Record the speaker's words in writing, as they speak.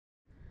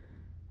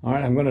All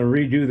right, I'm going to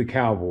redo the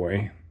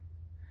Cowboy.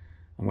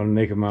 I'm going to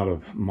make them out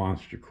of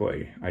monster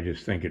clay. I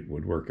just think it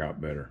would work out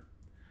better.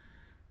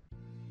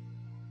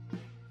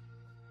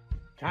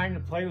 Time to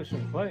play with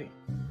some clay.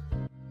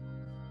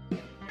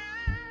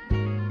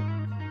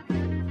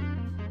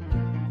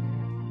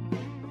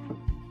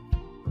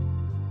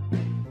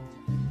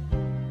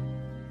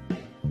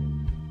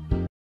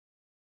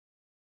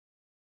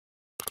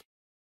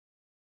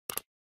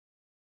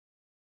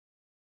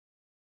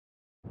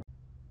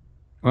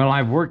 Well,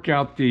 I've worked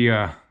out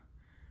the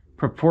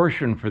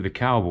proportion for the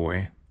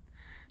Cowboy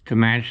to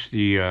match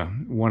the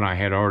one I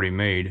had already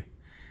made,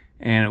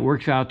 and it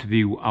works out to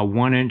be a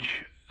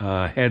 1-inch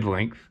head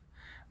length.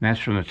 That's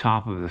from the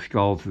top of the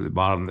skull to the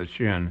bottom of the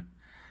chin.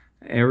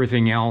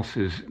 Everything else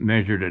is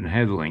measured in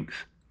head lengths.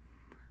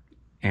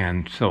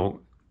 And so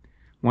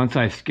once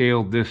I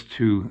scaled this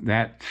to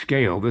that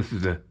scale, this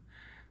is the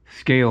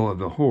scale of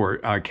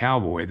the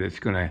Cowboy that's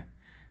going to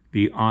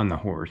be on the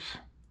horse.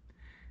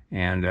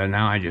 And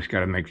now I just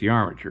got to make the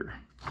armature.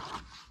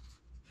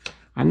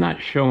 I'm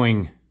not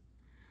showing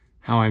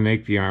how I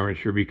make the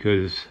armature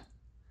because,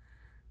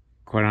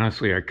 quite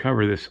honestly, I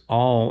cover this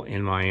all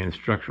in my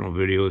instructional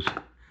videos.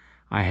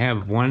 I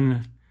have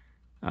one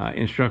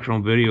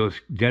instructional video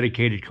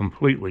dedicated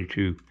completely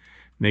to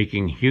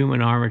making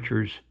human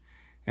armatures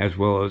as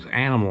well as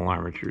animal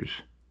armatures.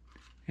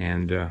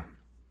 And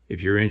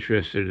if you're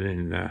interested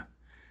in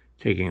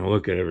taking a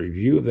look at a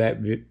review of that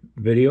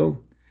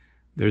video,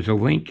 there's a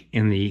link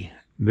in the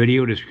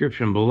video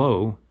description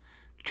below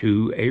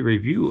to a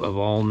review of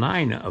all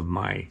 9 of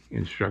my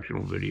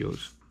instructional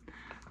videos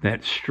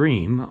that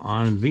stream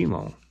on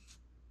Vimeo,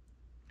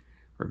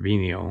 or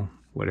Vimeo,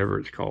 whatever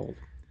it's called.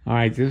 All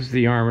right, this is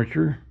the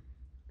armature,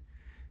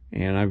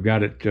 and I've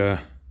got it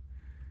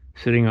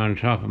sitting on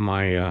top of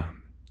my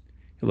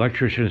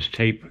electrician's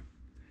tape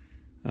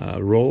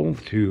roll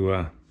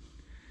to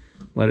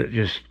let it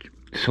just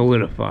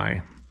solidify.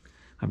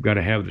 I've got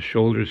to have the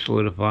shoulders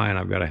solidify, and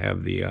I've got to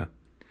have the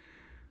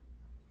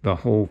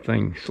whole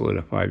thing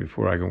solidified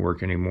before I can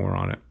work any more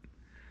on it.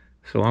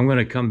 So I'm going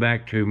to come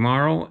back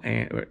tomorrow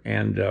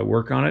and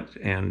work on it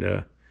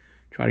and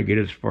try to get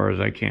as far as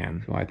I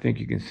can. So I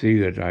think you can see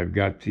that I've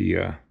got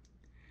the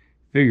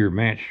figure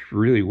matched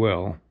really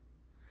well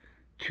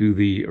to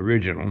the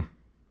original.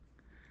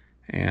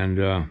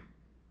 And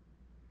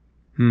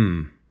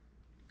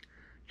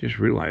just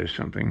realized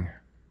something.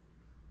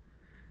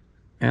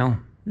 Well,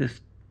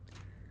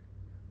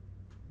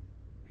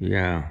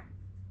 yeah,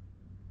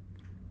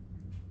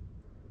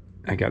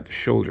 I got the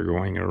shoulder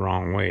going the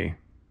wrong way.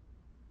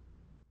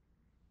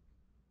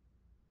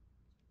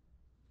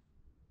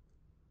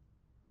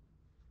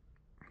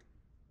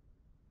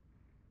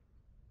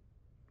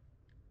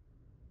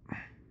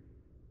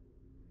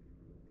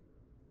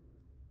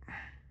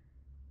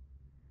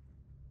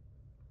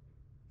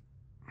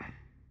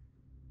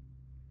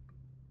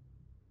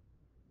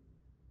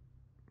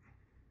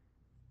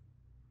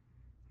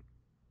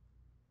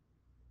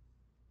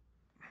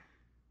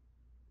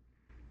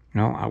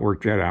 No, I'll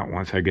work that out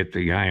once I get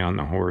the guy on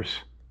the horse.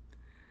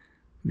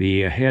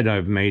 The head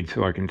I've made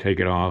so I can take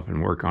it off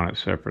and work on it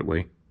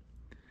separately.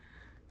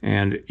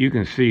 And you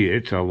can see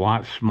it's a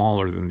lot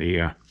smaller than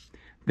the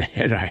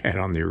head I had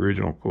on the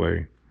original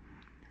clay.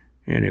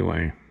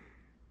 Anyway,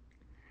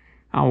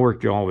 I'll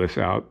work all this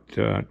out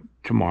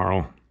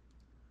tomorrow,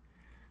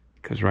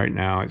 because right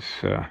now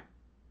it's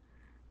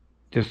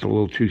just a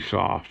little too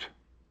soft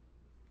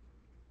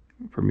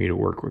for me to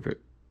work with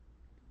it.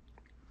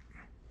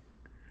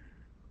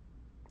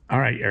 All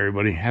right,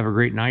 everybody, have a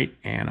great night,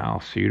 and I'll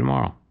see you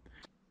tomorrow.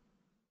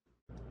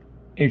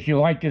 If you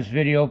like this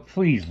video,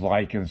 please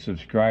like and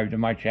subscribe to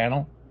my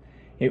channel.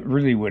 It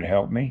really would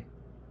help me.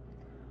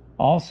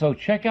 Also,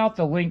 check out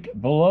the link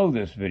below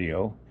this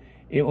video.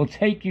 It will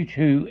take you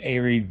to a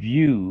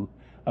review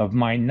of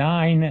my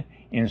 9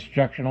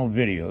 instructional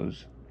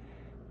videos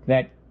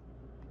that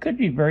could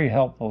be very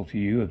helpful to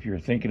you if you're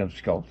thinking of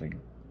sculpting.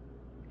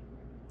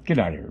 Good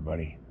night,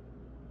 everybody.